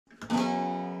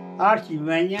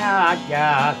Αρχιμένια κι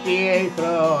αυτή η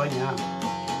χρόνια,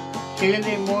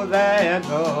 φίλοι μου δεν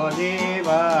το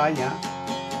λιβάνια,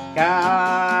 κι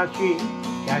άρχι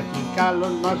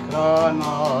καλός μας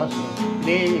χρόνος,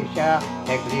 κλείσια,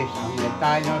 εκλείσα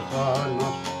μετάλλιος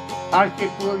χρόνος, άρχι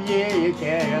που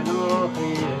βγήκε ο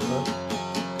Χριστός,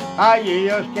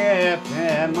 Άγιος και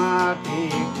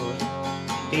πνευματικός,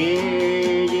 τη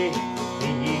γη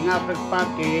να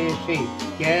περπατήσει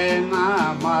και να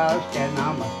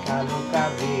μας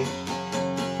καλοκαρδίσει.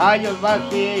 Άγιος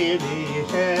Βασίλης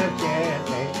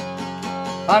έρχεται,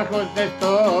 άρχονται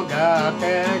στον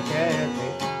κατέχεται,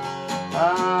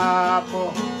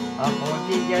 από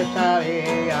την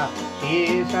Κεσαρία,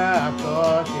 εις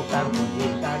αυτός εις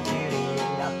αρχοντής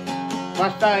Αγγελία.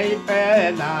 Μας τα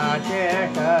υπένα και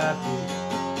χαρτί,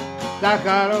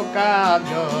 ζάχαρο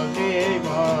κάποιο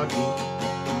δημότη,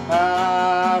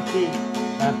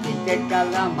 αυτή και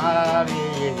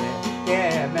καλαμάρι,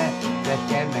 λες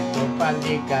και με το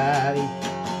παλικάρι,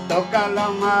 το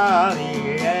καλαμάρι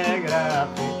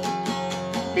έγραφε,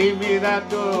 τη μοίρα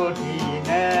του την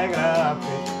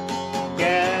έγραφε,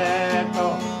 και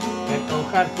το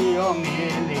χαρτί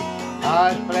ομίλη,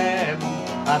 άσπρε μου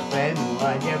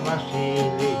Άγιε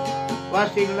Βασίλη,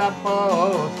 Βασίλα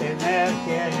πότε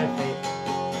έρχεσαι,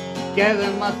 και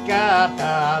δεν μας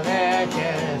καταδέχεσαι,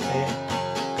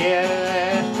 και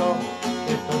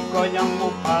στο σκόνια μου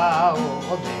πάω,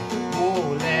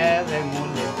 δεν μου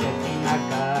λες και τι να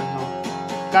κάνω,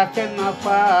 κάθε να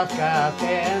φας,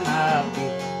 κάθε να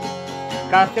πεις,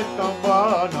 κάθε τον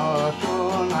πόνο σου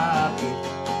να πεις,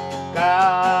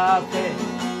 κάθε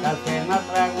να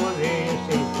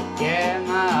τραγουδήσεις και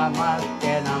να μας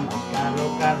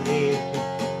καλοκαρδίσεις,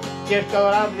 και στο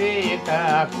ραβδί τα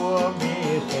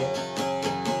κουμπίσε,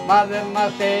 μα δεν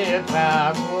μας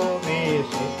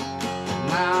τραγουδίσε,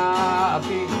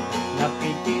 να πει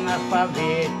την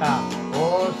ασπαβήτα,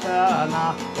 όσα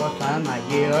να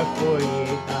γύρω που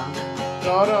ήταν.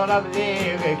 Τρώρο ραβδί,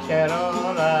 ξέρω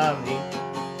ραβδί,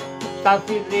 στα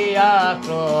φιλία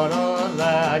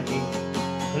τρωροδάκι,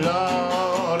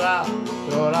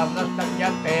 ράβδα στα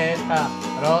πιατέτα,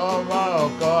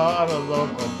 ροβοκόροδο,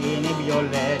 κοκκίνη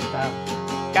βιολέτα,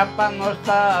 κι απάνω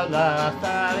στα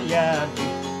λαστάρια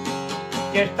της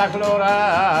και στα χλωρά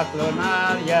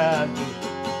κλονάρια της,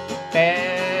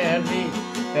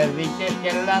 περδί και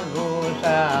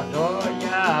σκελαδούσα,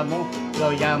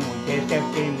 δόγια μου και σε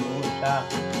φτυμούσα,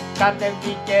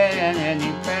 κατεβήκαινε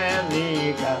η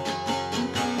παιδίκα,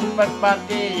 που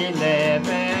περπατεί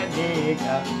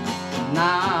λεβεντίκα,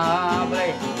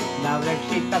 να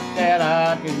βρέξει τα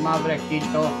φτερά της, μα βρέξει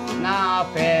το να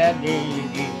φέρει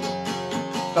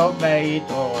το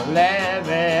πέιτο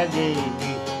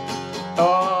λεβεντίτη, το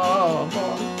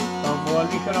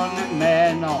πολύ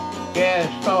χρονεμένο και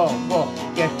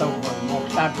στον κόσμο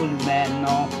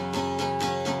ξακουλμένο.